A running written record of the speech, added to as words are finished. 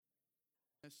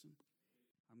blessing.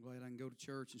 I'm glad I can go to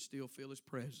church and still feel His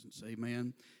presence.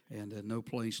 Amen. And no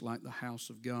place like the house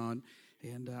of God.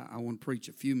 And I want to preach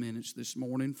a few minutes this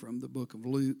morning from the book of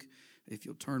Luke. If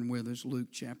you'll turn with us, Luke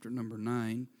chapter number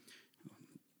 9.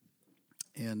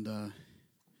 And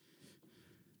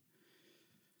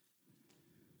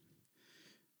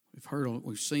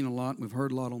we've seen a lot, we've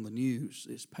heard a lot on the news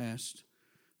this past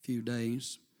few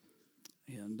days.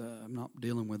 And I'm not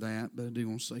dealing with that, but I do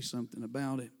want to say something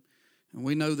about it. And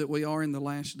we know that we are in the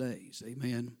last days.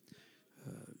 Amen.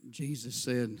 Jesus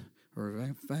said, or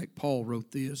in fact, Paul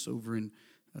wrote this over in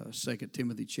 2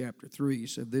 Timothy chapter 3. He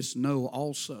said, "This know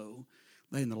also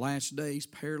that in the last days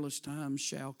perilous times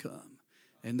shall come."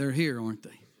 And they're here, aren't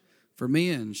they? "For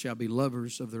men shall be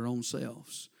lovers of their own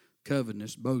selves,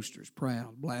 covetous, boasters,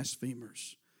 proud,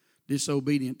 blasphemers,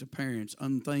 disobedient to parents,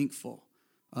 unthankful,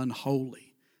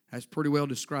 unholy." That pretty well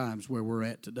describes where we're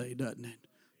at today, doesn't it?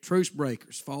 Truce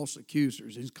breakers, false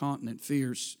accusers, incontinent,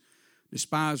 fierce,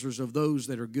 despisers of those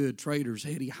that are good, traitors,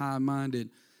 heady,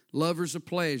 high-minded, lovers of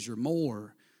pleasure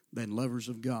more than lovers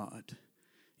of God.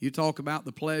 You talk about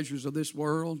the pleasures of this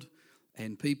world,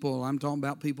 and I'm talking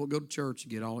about people that go to church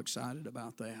and get all excited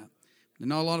about that. There's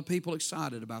not a lot of people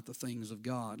excited about the things of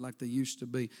God like they used to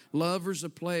be. Lovers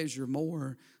of pleasure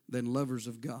more than lovers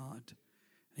of God.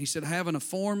 He said, having a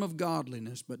form of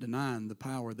godliness, but denying the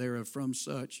power thereof, from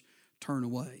such turn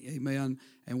away. Amen.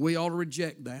 And we ought to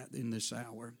reject that in this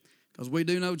hour, because we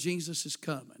do know Jesus is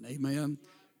coming. Amen.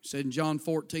 He said in John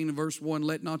 14 and verse 1,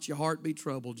 "Let not your heart be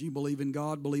troubled. You believe in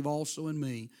God, believe also in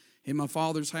me. In my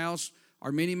Father's house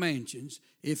are many mansions.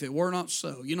 If it were not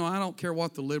so." You know, I don't care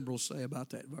what the liberals say about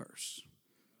that verse.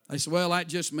 They say, well, that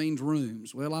just means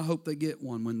rooms. Well, I hope they get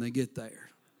one when they get there.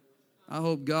 I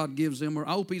hope God gives them,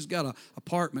 I hope He's got an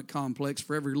apartment complex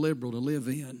for every liberal to live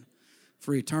in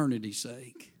for eternity's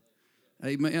sake.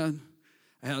 Amen.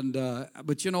 And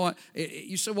but you know what?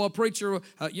 You say, well, preacher,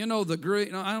 you know the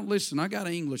Greek. No, listen, I got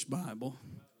an English Bible.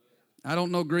 I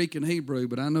don't know Greek and Hebrew,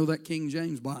 but I know that King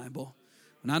James Bible.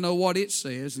 And I know what it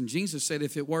says. And Jesus said,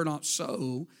 if it were not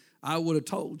so, I would have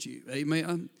told you.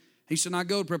 Amen. He said, I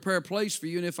go to prepare a place for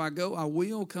you, and if I go, I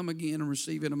will come again and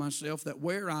receive it of myself, that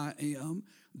where I am,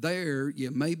 there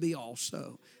you may be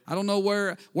also. I don't know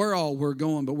where all we're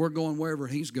going, but we're going wherever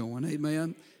He's going.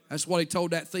 Amen. That's what He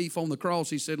told that thief on the cross.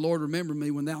 He said, Lord, remember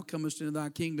me when thou comest into thy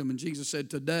kingdom. And Jesus said,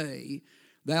 today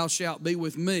thou shalt be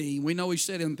with me. We know He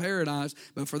said in paradise,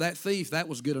 but for that thief, that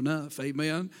was good enough.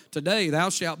 Amen. Today thou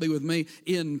shalt be with me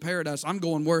in paradise. I'm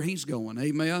going where He's going.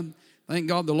 Amen. Thank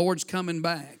God the Lord's coming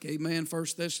back. Amen. 1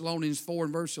 Thessalonians 4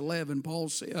 and verse 11, Paul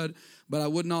said, "But I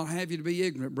would not have you to be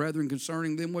ignorant, brethren,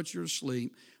 concerning them which are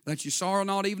asleep, that you sorrow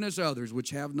not even as others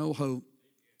which have no hope.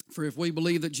 For if we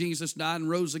believe that Jesus died and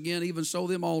rose again, even so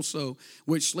them also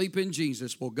which sleep in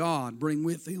Jesus will God bring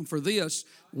with Him. For this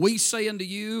we say unto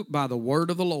you by the word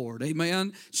of the Lord."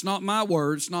 Amen. It's not my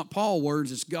words, it's not Paul's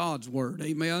words, it's God's word.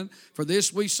 Amen. "For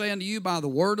this we say unto you by the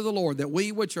word of the Lord, that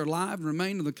we which are alive and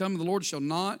remain in the coming of the Lord shall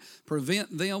not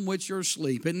prevent them which are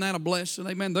asleep." Isn't that a blessing?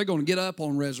 Amen. They're going to get up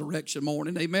on resurrection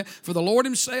morning. Amen. "For the Lord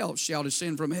Himself shall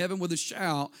descend from heaven with a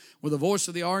shout, with the voice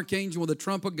of the archangel, with the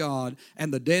trump of God,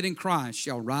 and the dead in Christ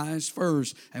shall rise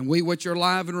first. And we which are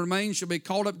alive and remain shall be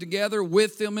caught up together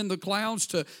with them in the clouds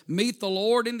to meet the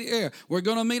Lord in the air." We're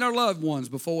going to meet our loved ones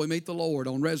before we meet the Lord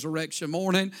on resurrection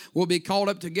morning. We'll be caught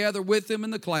up together with them in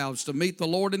the clouds to meet the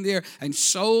Lord in the air. And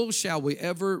so shall we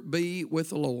ever be with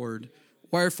the Lord.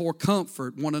 Wherefore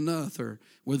comfort one another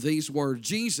with these words.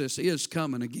 Jesus is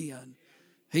coming again.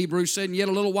 Hebrews said, "Yet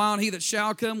a little while, and He that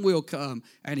shall come will come,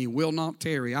 and He will not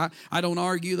tarry." I don't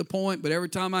argue the point, but every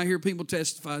time I hear people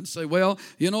testify and say, well,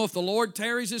 you know, if the Lord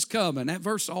tarries His coming, that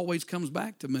verse always comes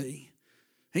back to me.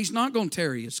 He's not going to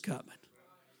tarry His coming.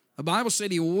 The Bible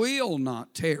said He will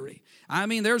not tarry. I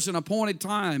mean, there's an appointed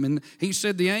time, and He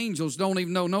said the angels don't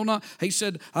even know. No, not. He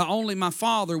said, only my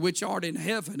Father which art in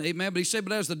heaven. Amen. But He said,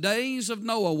 but as the days of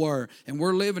Noah were, and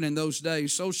we're living in those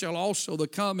days, so shall also the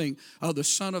coming of the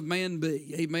Son of Man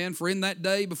be. Amen. For in that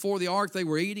day before the ark, they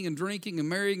were eating and drinking and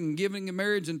marrying and giving in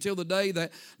marriage until the day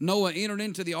that Noah entered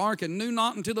into the ark and knew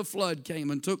not until the flood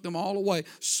came and took them all away.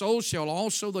 So shall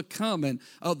also the coming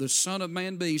of the Son of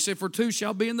Man be. He said, for two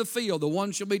shall be in the field, the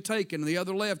one shall be taken and the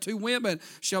other left. Two women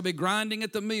shall be grinding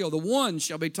at the mill, the one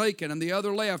shall be taken and the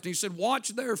other left. And He said, watch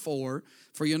therefore,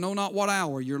 for you know not what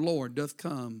hour your Lord doth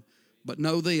come. But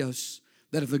know this,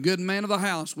 that if the good man of the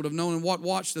house would have known in what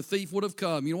watch the thief would have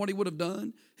come, you know what he would have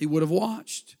done? He would have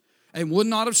watched and would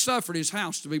not have suffered his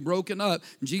house to be broken up.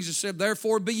 And Jesus said,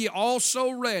 therefore be ye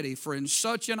also ready, for in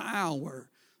such an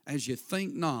hour as you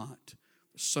think not,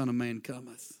 the Son of Man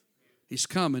cometh. He's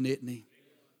coming, isn't He?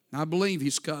 I believe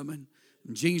He's coming.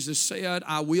 And Jesus said,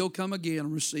 I will come again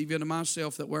and receive you unto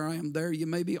myself, that where I am, there you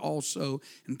may be also.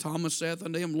 And Thomas saith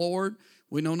unto him, Lord,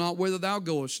 we know not whither thou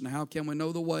goest, and how can we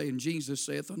know the way? And Jesus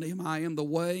saith unto him, I am the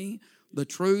way, the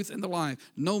truth, and the life.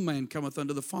 No man cometh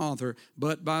unto the Father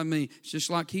but by me. It's just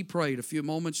like he prayed a few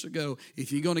moments ago.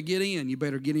 If you're going to get in, you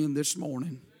better get in this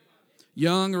morning.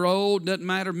 Young or old, doesn't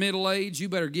matter, middle age, you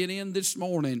better get in this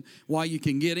morning while you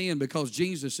can get in, because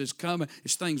Jesus is coming.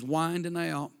 This thing's winding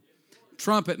out.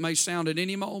 Trumpet may sound at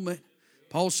any moment.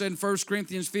 Paul said in 1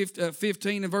 Corinthians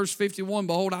 15 and verse 51,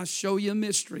 Behold, I show you a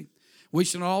mystery. We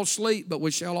shall not all sleep, but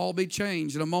we shall all be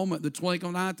changed. In a moment, the twinkling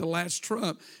of an eye, at the last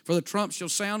trump. For the trump shall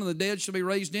sound, and the dead shall be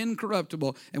raised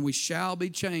incorruptible, and we shall be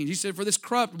changed. He said, For this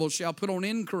corruptible shall put on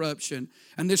incorruption,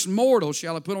 and this mortal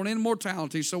shall have put on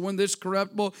immortality. So when this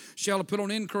corruptible shall have put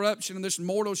on incorruption, and this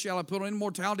mortal shall have put on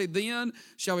immortality, then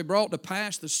shall be brought to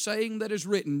pass the saying that is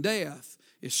written, Death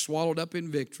is swallowed up in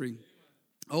victory.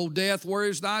 O death, where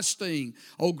is thy sting?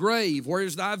 O grave, where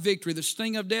is thy victory? The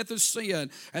sting of death is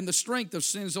sin, and the strength of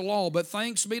sin is the law. But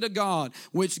thanks be to God,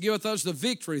 which giveth us the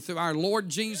victory through our Lord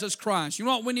Jesus Christ. You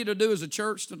know what we need to do as a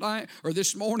church tonight, or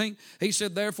this morning? He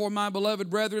said, Therefore, my beloved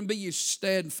brethren, be ye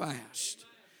steadfast.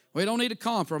 We don't need to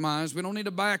compromise. We don't need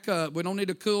to back up. We don't need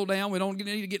to cool down. We don't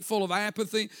need to get full of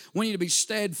apathy. We need to be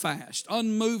steadfast,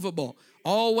 unmovable,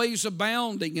 always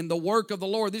abounding in the work of the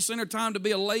Lord. This ain't a time to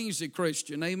be a lazy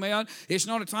Christian, amen? It's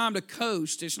not a time to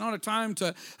coast. It's not a time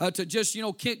to just,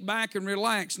 kick back and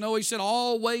relax. No, he said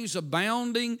always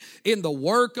abounding in the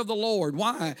work of the Lord.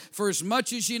 Why? For as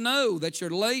much as you know that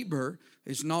your labor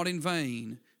is not in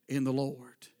vain in the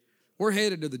Lord. We're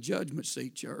headed to the judgment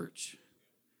seat, church.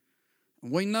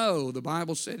 And we know the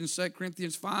Bible said in 2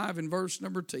 Corinthians 5 and verse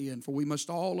number 10, For we must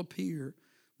all appear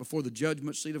before the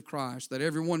judgment seat of Christ, that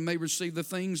everyone may receive the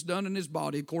things done in his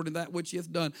body according to that which he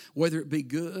hath done, whether it be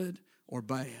good or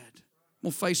bad. I'm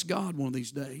going to face God one of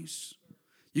these days.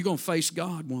 You're going to face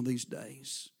God one of these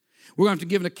days. We're going to have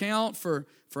to give an account for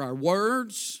our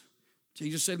words.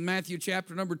 Jesus said in Matthew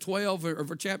chapter number 12,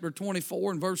 or chapter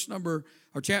 24 and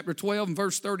chapter 12 and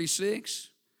verse 36,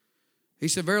 he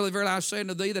said, Verily, verily, I say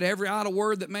unto thee, that every idle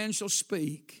word that man shall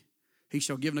speak, he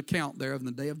shall give an account thereof in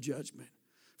the day of judgment.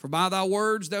 For by thy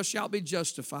words thou shalt be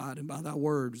justified, and by thy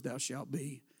words thou shalt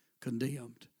be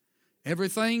condemned.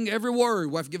 Everything, every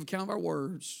word, we have to give account of our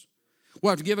words. We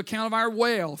have to give account of our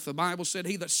wealth. The Bible said,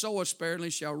 He that soweth sparingly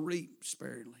shall reap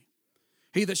sparingly.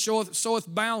 He that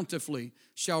soweth bountifully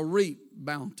shall reap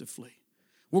bountifully.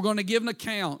 We're going to give an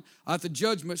account at the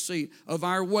judgment seat of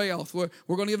our wealth. We're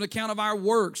going to give an account of our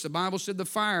works. The Bible said the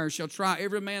fire shall try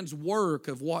every man's work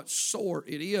of what sort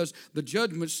it is. The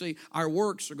judgment seat, our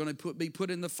works are going to be put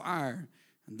in the fire.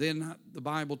 And then the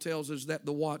Bible tells us that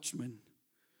the watchman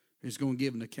is going to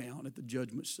give an account at the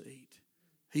judgment seat.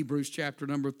 Hebrews chapter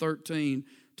number 13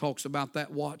 talks about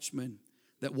that watchman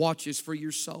that watches for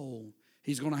your soul.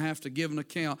 He's going to have to give an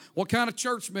account. What kind of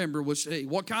church member was he?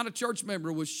 What kind of church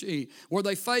member was she? Were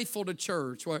they faithful to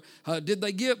church? Did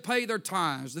they pay their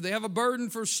tithes? Did they have a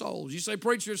burden for souls? You say,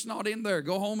 preacher, it's not in there.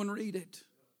 Go home and read it.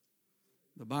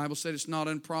 The Bible said it's not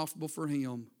unprofitable for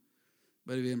him,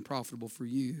 but it is unprofitable for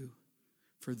you,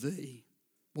 for thee.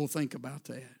 Well, think about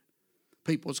that.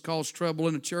 People that's caused trouble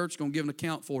in the church are going to give an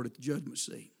account for it at the judgment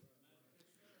seat.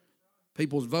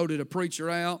 People that's voted a preacher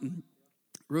out and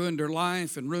ruined their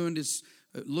life and ruined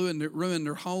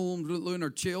their homes, ruined their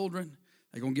children.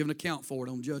 They're going to give an account for it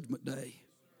on Judgment Day.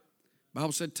 The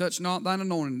Bible said, touch not thine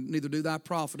anointing, neither do thy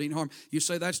prophet any harm. You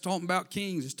say that's talking about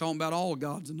kings. It's talking about all of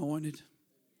God's anointed.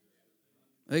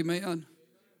 Amen.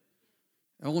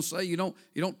 I want to say you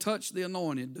don't touch the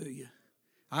anointed, do you?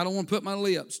 I don't want to put my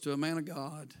lips to a man of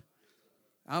God.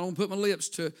 I don't put my lips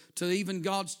to even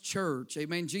God's church.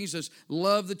 Amen. Jesus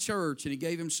loved the church and he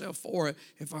gave himself for it.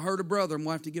 If I hurt a brother, I'm going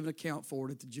to have to give an account for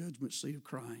it at the judgment seat of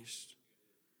Christ.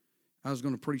 I was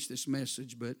going to preach this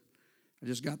message, but I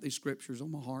just got these scriptures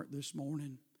on my heart this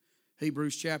morning.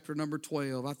 Hebrews chapter number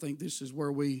 12. I think this is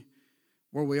where we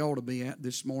ought to be at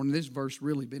this morning. This verse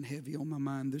really been heavy on my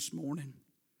mind this morning.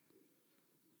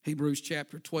 Hebrews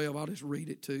chapter 12. I'll just read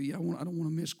it to you. I don't want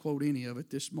to misquote any of it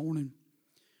this morning.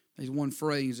 There's one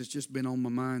phrase that's just been on my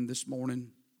mind this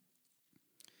morning.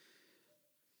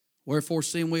 Wherefore,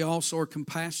 seeing we also are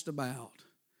compassed about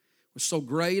with so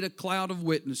great a cloud of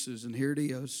witnesses, and here it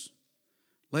is,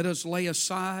 let us lay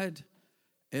aside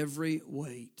every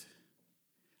weight.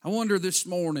 I wonder this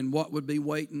morning what would be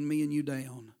weighting me and you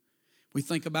down. We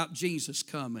think about Jesus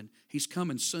coming. He's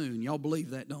coming soon. Y'all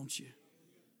believe that, don't you?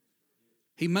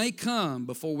 He may come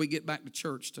before we get back to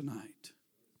church tonight.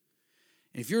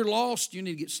 If you're lost, you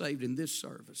need to get saved in this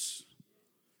service,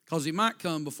 because he might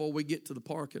come before we get to the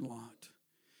parking lot.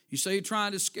 You say you're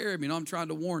trying to scare me. No, I'm trying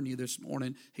to warn you this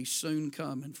morning. He's soon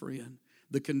coming, friend.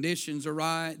 The conditions are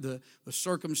right. The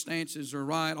circumstances are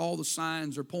right. All the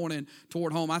signs are pointing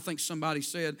toward home. I think somebody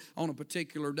said on a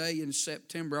particular day in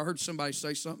September, I heard somebody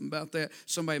say something about that.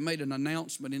 Somebody made an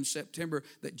announcement in September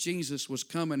that Jesus was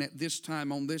coming at this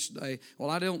time on this day. Well,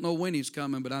 I don't know when he's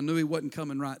coming, but I knew he wasn't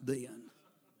coming right then.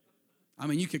 I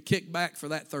mean, you could kick back for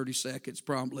that 30 seconds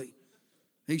probably.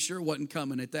 He sure wasn't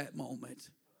coming at that moment.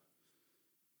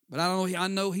 But I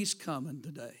know he's coming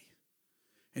today.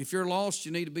 And if you're lost,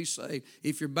 you need to be saved.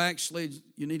 If you're backslid,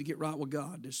 you need to get right with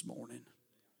God this morning.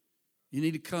 You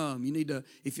need to come. You need to.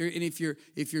 If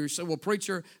you're saying, well,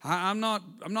 preacher, I'm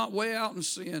not way out in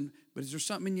sin, but is there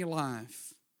something in your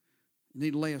life you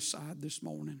need to lay aside this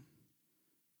morning?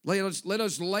 Let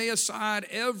us lay aside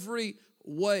every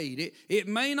weight. It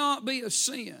may not be a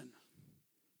sin,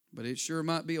 but it sure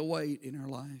might be a weight in our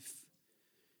life.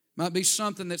 Might be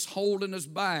something that's holding us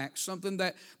back, something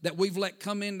that we've let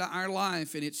come into our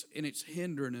life, and it's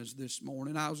hindering us this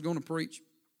morning. I was going to preach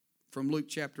from Luke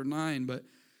chapter 9, but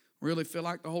really feel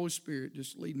like the Holy Spirit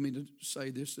just leading me to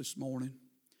say this morning.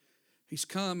 He's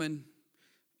coming,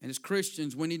 and as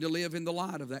Christians, we need to live in the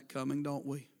light of that coming, don't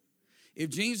we? If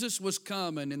Jesus was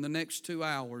coming in the next 2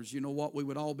 hours, you know what we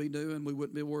would all be doing? We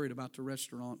wouldn't be worried about the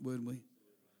restaurant, would we?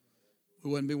 We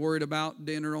wouldn't be worried about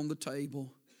dinner on the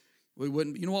table. We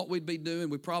wouldn't, you know what we'd be doing?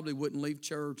 We probably wouldn't leave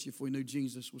church if we knew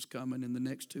Jesus was coming in the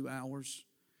next 2 hours.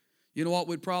 You know what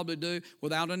we'd probably do?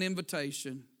 Without an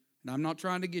invitation. And I'm not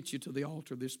trying to get you to the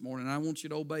altar this morning. I want you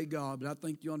to obey God, but I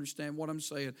think you understand what I'm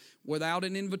saying. Without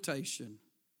an invitation,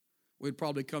 we'd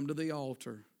probably come to the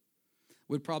altar.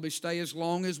 We'd probably stay as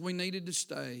long as we needed to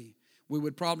stay. We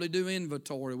would probably do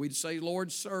inventory. We'd say,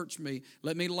 Lord, search me.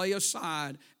 Let me lay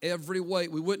aside every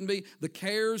weight. We wouldn't be the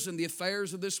cares and the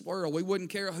affairs of this world. We wouldn't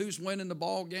care who's winning the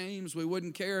ball games. We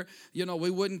wouldn't care, we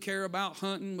wouldn't care about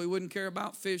hunting. We wouldn't care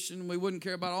about fishing. We wouldn't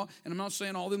care about all. And I'm not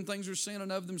saying all them things are sin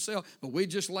and of themselves, but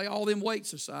we'd just lay all them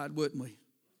weights aside, wouldn't we?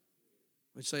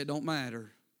 We'd say it don't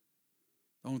matter.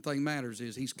 The only thing matters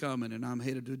is he's coming and I'm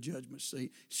headed to the judgment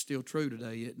seat. It's still true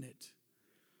today, isn't it?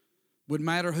 Wouldn't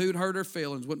matter who'd hurt our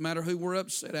feelings. Wouldn't matter who we're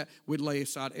upset at. We'd lay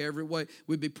aside every weight.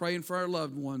 We'd be praying for our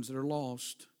loved ones that are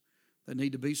lost, that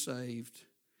need to be saved.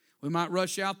 We might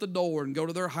rush out the door and go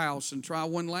to their house and try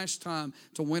one last time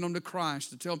to win them to Christ,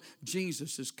 to tell them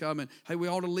Jesus is coming. Hey, we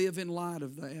ought to live in light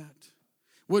of that.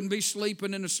 Wouldn't be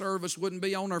sleeping in the service. Wouldn't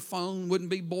be on our phone.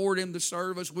 Wouldn't be bored in the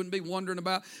service. Wouldn't be wondering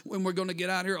about when we're going to get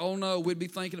out here. Oh, no. We'd be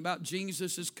thinking about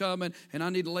Jesus is coming, and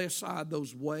I need to lay aside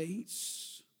those weights.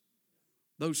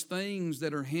 Those things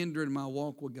that are hindering my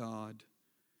walk with God.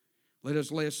 Let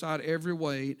us lay aside every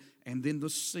weight and then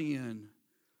the sin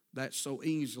that so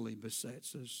easily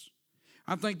besets us.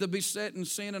 I think the besetting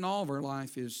sin in all of our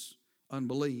life is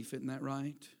unbelief, isn't that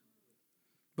right?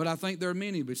 But I think there are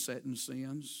many besetting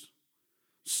sins.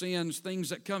 Sins, things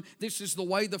that come. This is the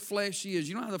way the flesh is.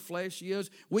 You know how the flesh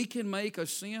is? We can make a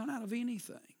sin out of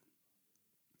anything.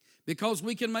 Because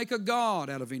we can make a God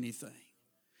out of anything.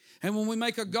 And when we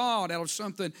make a God out of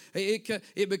something,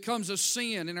 it becomes a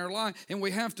sin in our life, and we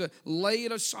have to lay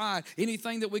it aside.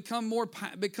 Anything that we become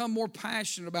more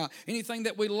passionate about, anything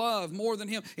that we love more than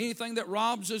Him, anything that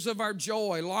robs us of our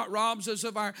joy, robs us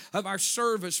of our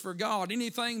service for God,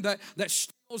 anything that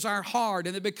steals our heart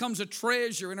and it becomes a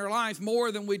treasure in our life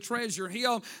more than we treasure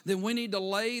Him, then we need to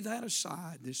lay that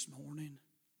aside this morning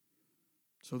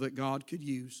so that God could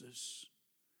use us.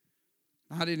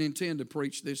 I didn't intend to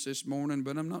preach this morning,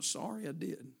 but I'm not sorry I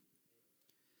did.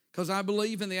 Because I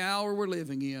believe in the hour we're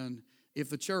living in, if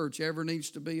the church ever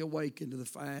needs to be awakened to the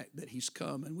fact that He's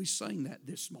coming. We sang that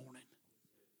this morning.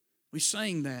 We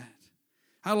sang that.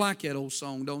 I like that old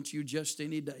song, don't you? Just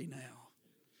any day now.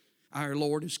 Our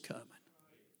Lord is coming.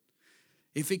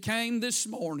 If He came this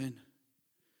morning,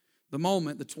 the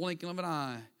moment, the twinkling of an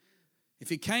eye, if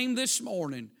He came this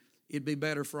morning, it'd be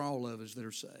better for all of us that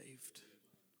are saved.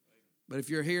 But if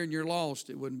you're here and you're lost,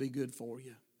 it wouldn't be good for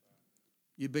you.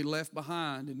 You'd be left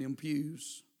behind in them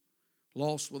pews,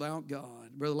 lost without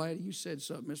God. Brother Laddie, you said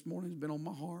something this morning that's been on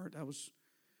my heart. I was,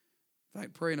 in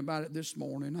fact, praying about it this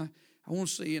morning. I want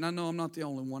to see, and I know I'm not the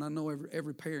only one. I know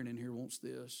every parent in here wants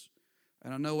this.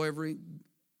 And I know every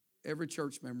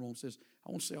church member wants this.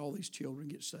 I want to see all these children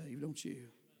get saved, don't you?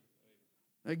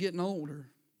 They're getting older.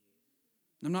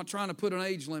 I'm not trying to put an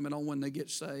age limit on when they get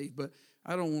saved, but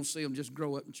I don't want to see them just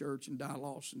grow up in church and die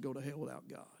lost and go to hell without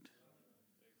God.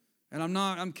 And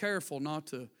I'm careful not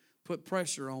to put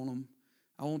pressure on them.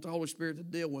 I want the Holy Spirit to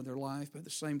deal with their life, but at the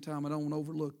same time, I don't want to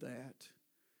overlook that.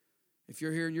 If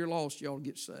you're here and you're lost, you ought to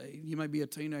get saved. You may be a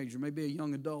teenager, maybe a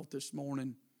young adult this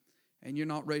morning, and you're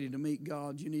not ready to meet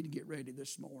God, you need to get ready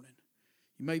this morning.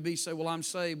 You may say, well, I'm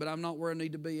saved, but I'm not where I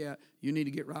need to be at. You need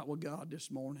to get right with God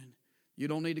this morning. You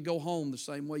don't need to go home the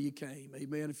same way you came.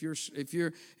 Amen.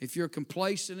 If you're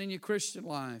complacent in your Christian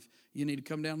life, you need to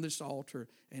come down to this altar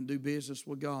and do business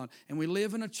with God. And we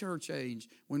live in a church age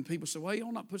when people say, well, you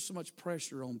don't not put so much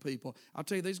pressure on people. I'll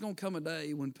tell you, there's going to come a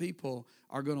day when people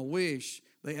are going to wish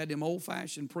they had them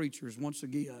old-fashioned preachers once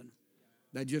again.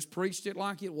 They just preached it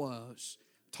like it was.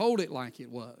 Told it like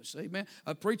it was. Amen.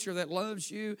 A preacher that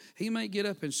loves you, he may get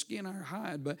up and skin our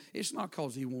hide, but it's not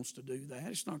because he wants to do that.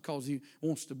 It's not because he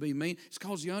wants to be mean. It's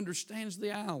because he understands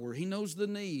the hour. He knows the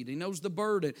need. He knows the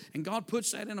burden. And God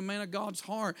puts that in a man of God's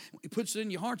heart. He puts it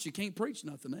in your heart. You can't preach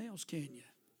nothing else, can you?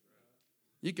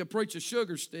 You can preach a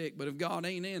sugar stick, but if God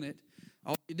ain't in it,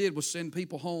 all you did was send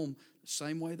people home the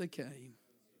same way they came.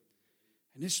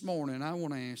 And this morning, I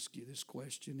want to ask you this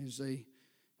question as they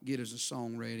get us a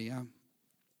song ready.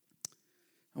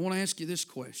 I want to ask you this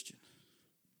question.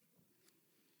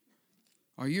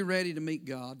 Are you ready to meet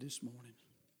God this morning?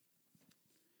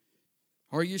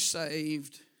 Are you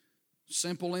saved?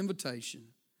 Simple invitation.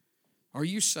 Are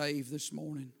you saved this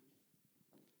morning?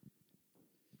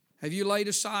 Have you laid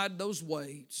aside those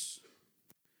weights?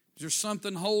 Is there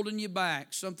something holding you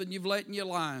back? Something you've let in your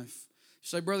life? You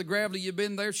say, Brother Gravley, you've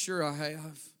been there? Sure I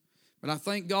have. But I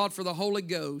thank God for the Holy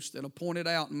Ghost that'll point it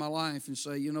out in my life and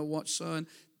say, you know what, son?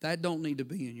 That don't need to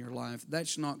be in your life.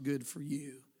 That's not good for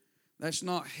you. That's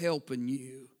not helping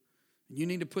you. And you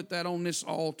need to put that on this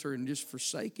altar and just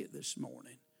forsake it this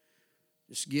morning.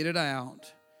 Just get it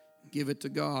out. Give it to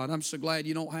God. I'm so glad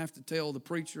you don't have to tell the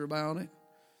preacher about it.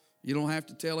 You don't have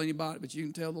to tell anybody, but you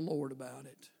can tell the Lord about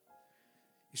it.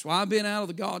 So I've been out of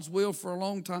the God's will for a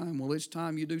long time. Well, it's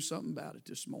time you do something about it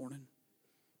this morning.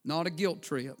 Not a guilt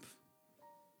trip.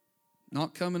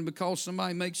 Not coming because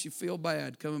somebody makes you feel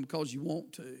bad, coming because you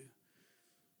want to.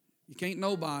 You can't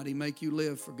nobody make you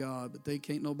live for God, but they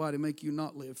can't nobody make you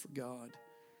not live for God.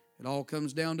 It all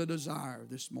comes down to desire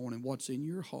this morning. What's in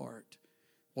your heart?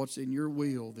 What's in your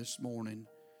will this morning?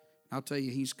 I'll tell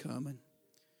you, He's coming.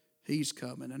 He's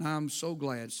coming. And I'm so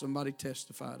glad somebody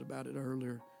testified about it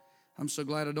earlier. I'm so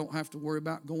glad I don't have to worry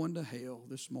about going to hell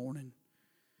this morning.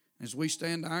 As we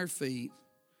stand to our feet,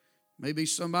 maybe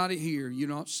somebody here, you're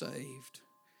not saved.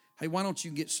 Hey, why don't you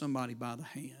get somebody by the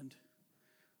hand?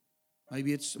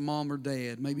 Maybe it's mom or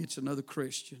dad. Maybe it's another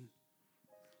Christian.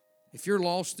 If you're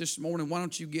lost this morning, why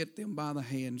don't you get them by the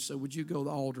hand and say, would you go to the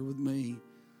altar with me?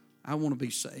 I want to be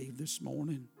saved this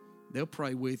morning. They'll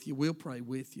pray with you. We'll pray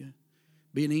with you.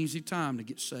 Be an easy time to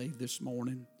get saved this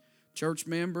morning. Church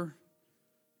member,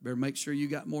 better make sure you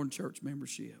got more than church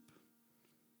membership.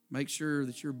 Make sure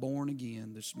that you're born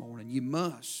again this morning. You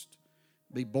must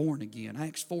be born again.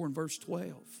 Acts 4 and verse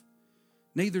 12.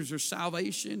 Neither is there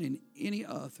salvation in any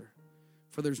other,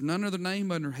 for there's none other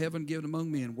name under heaven given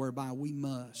among men whereby we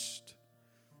must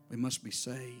be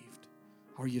saved.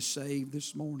 Are you saved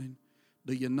this morning?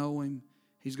 Do you know Him?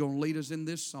 He's going to lead us in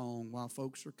this song while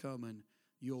folks are coming.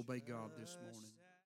 You obey God this morning.